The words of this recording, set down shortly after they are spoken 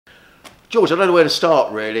George, I don't know where to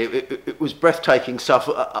start really. It was breathtaking stuff.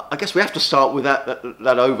 I guess we have to start with that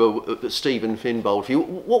over that Steve and Finn bowled for you.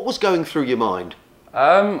 What was going through your mind?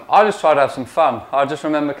 I just tried to have some fun. I just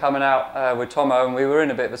remember coming out with Tomo and we were in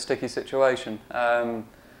a bit of a sticky situation. And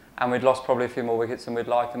we'd lost probably a few more wickets than we'd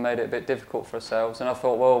like and made it a bit difficult for ourselves. And I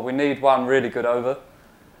thought, well, we need one really good over.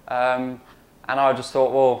 And I just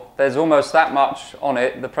thought, well, there's almost that much on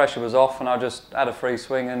it. The pressure was off and I just had a free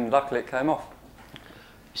swing and luckily it came off.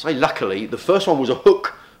 You say luckily, the first one was a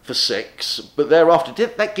hook for 6, but thereafter,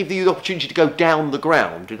 did that give you the opportunity to go down the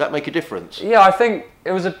ground? Did that make a difference? Yeah, I think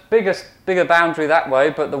it was a bigger boundary that way,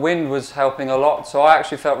 but the wind was helping a lot. So I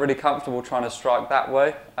actually felt really comfortable trying to strike that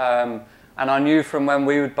way. And I knew from when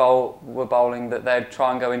we were bowling that they'd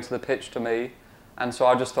try and go into the pitch to me. And so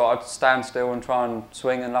I just thought I'd stand still and try and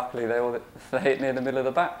swing, and luckily they hit near the middle of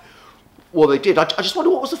the bat. Well, they did. I just wonder,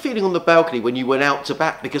 what was the feeling on the balcony when you went out to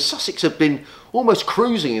bat? Because Sussex have been almost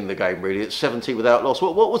cruising in the game, really, at 70 without loss.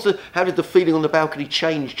 How did the feeling on the balcony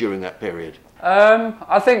change during that period?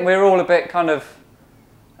 I think we were all a bit kind of,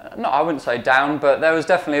 no, I wouldn't say down, but there was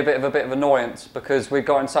definitely a bit of annoyance because we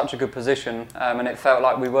got in such a good position and it felt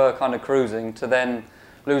like we were kind of cruising to then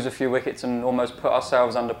lose a few wickets and almost put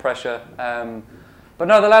ourselves under pressure. But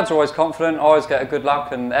no, the lads are always confident, always get a good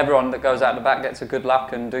luck, and everyone that goes out the back gets a good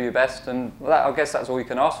luck and do your best. And I guess that's all you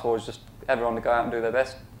can ask for, is just everyone to go out and do their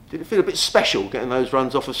best. Did it feel a bit special getting those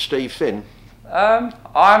runs off of Steve Finn? I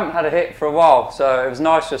haven't had a hit for a while, so it was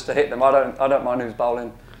nice just to hit them. I don't mind who's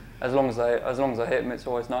bowling, as long as I hit them. It's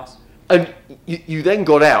always nice. And you then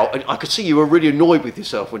got out, and I could see you were really annoyed with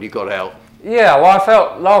yourself when you got out. Yeah, well, I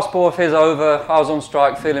felt last ball of his over, I was on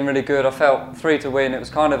strike, feeling really good. I felt 3 to win. It was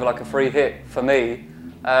kind of like a free hit for me.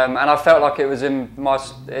 And I felt like it was in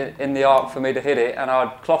the arc for me to hit it, and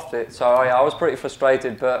I'd clothed it. So I was pretty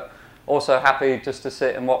frustrated, but also happy just to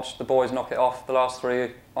sit and watch the boys knock it off, the last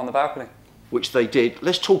 3 on the balcony. Which they did.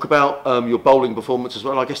 Let's talk about your bowling performance as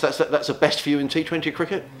well. I guess that's the best for you in T20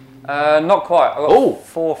 cricket? Not quite. I got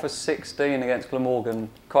 4 for 16 against Glamorgan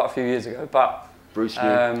quite a few years ago, but Bruce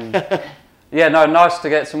yeah, no, nice to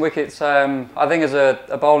get some wickets. I think as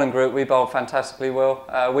a bowling group, we bowled fantastically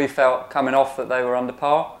well. We felt coming off that they were under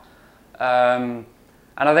par. And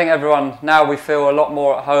I think everyone, now we feel a lot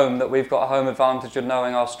more at home, that we've got a home advantage of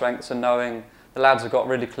knowing our strengths and knowing the lads have got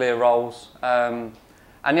really clear roles. And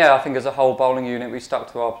yeah, I think as a whole bowling unit, we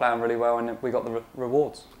stuck to our plan really well and we got the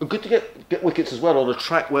rewards. Good to get wickets as well on a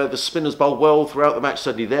track where the spinners bowled well throughout the match.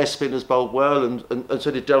 Certainly their spinners bowled well, and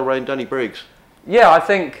so did Delray and Danny Briggs. Yeah, I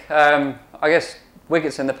think, I guess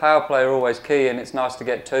wickets in the power play are always key, and it's nice to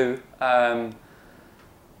get 2,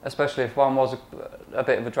 especially if one was a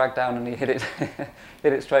bit of a drag down and he hit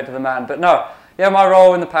it straight to the man. But no, yeah, my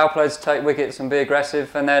role in the power play is to take wickets and be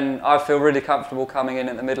aggressive, and then I feel really comfortable coming in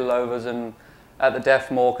at the middle overs and at the death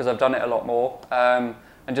more, because I've done it a lot more, and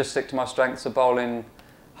just stick to my strengths of bowling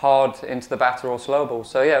hard into the batter or slow ball.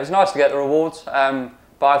 So yeah, it was nice to get the rewards,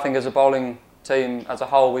 but I think as a bowling team as a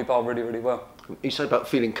whole, we bowl really, really well. You say about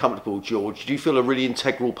feeling comfortable, George. Do you feel a really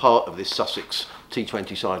integral part of this Sussex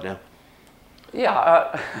T20 side now?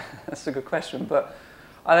 Yeah, that's a good question, but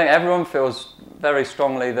I think everyone feels very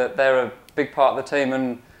strongly that they're a big part of the team,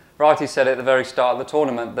 and Righty said at the very start of the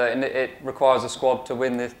tournament that it requires a squad to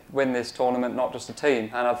win this tournament, not just a team.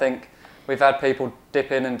 And I think we've had people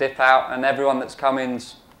dip in and dip out, and everyone that's come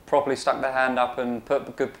in's properly stuck their hand up and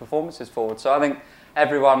put good performances forward. So I think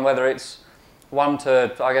everyone, whether it's 1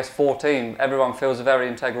 to, I guess, 14, everyone feels a very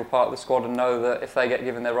integral part of the squad and know that if they get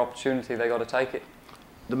given their opportunity, they've got to take it.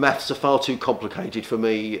 The maths are far too complicated for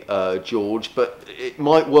me, George, but it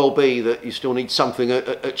might well be that you still need something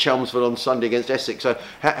at Chelmsford on Sunday against Essex. So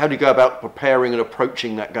how do you go about preparing and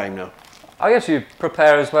approaching that game now? I guess you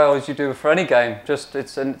prepare as well as you do for any game. Just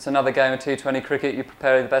it's another game of T20 cricket. You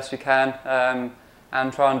prepare the best you can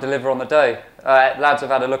and try and deliver on the day. Lads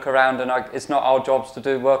have had a look around, and it's not our jobs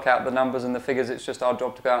to work out the numbers and the figures. It's just our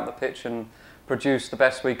job to go out on the pitch and produce the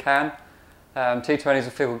best we can. T20 is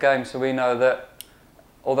a fickle game, so we know that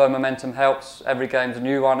although momentum helps, every game's a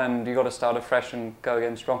new one, and you've got to start afresh and go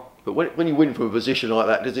again strong. But when you win from a position like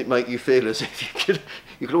that, does it make you feel as if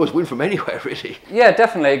you could always win from anywhere, really? Yeah,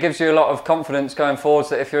 definitely. It gives you a lot of confidence going forwards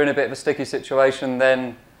that if you're in a bit of a sticky situation,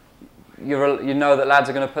 then you know that lads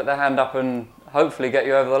are going to put their hand up and hopefully get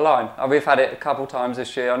you over the line. We've had it a couple of times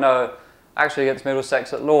this year. I know actually against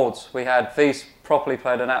Middlesex at Lords, we had Feast properly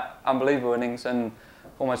played an unbelievable innings and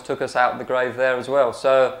almost took us out of the grave there as well.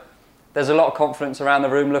 So there's a lot of confidence around the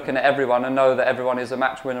room looking at everyone and know that everyone is a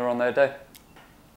match winner on their day.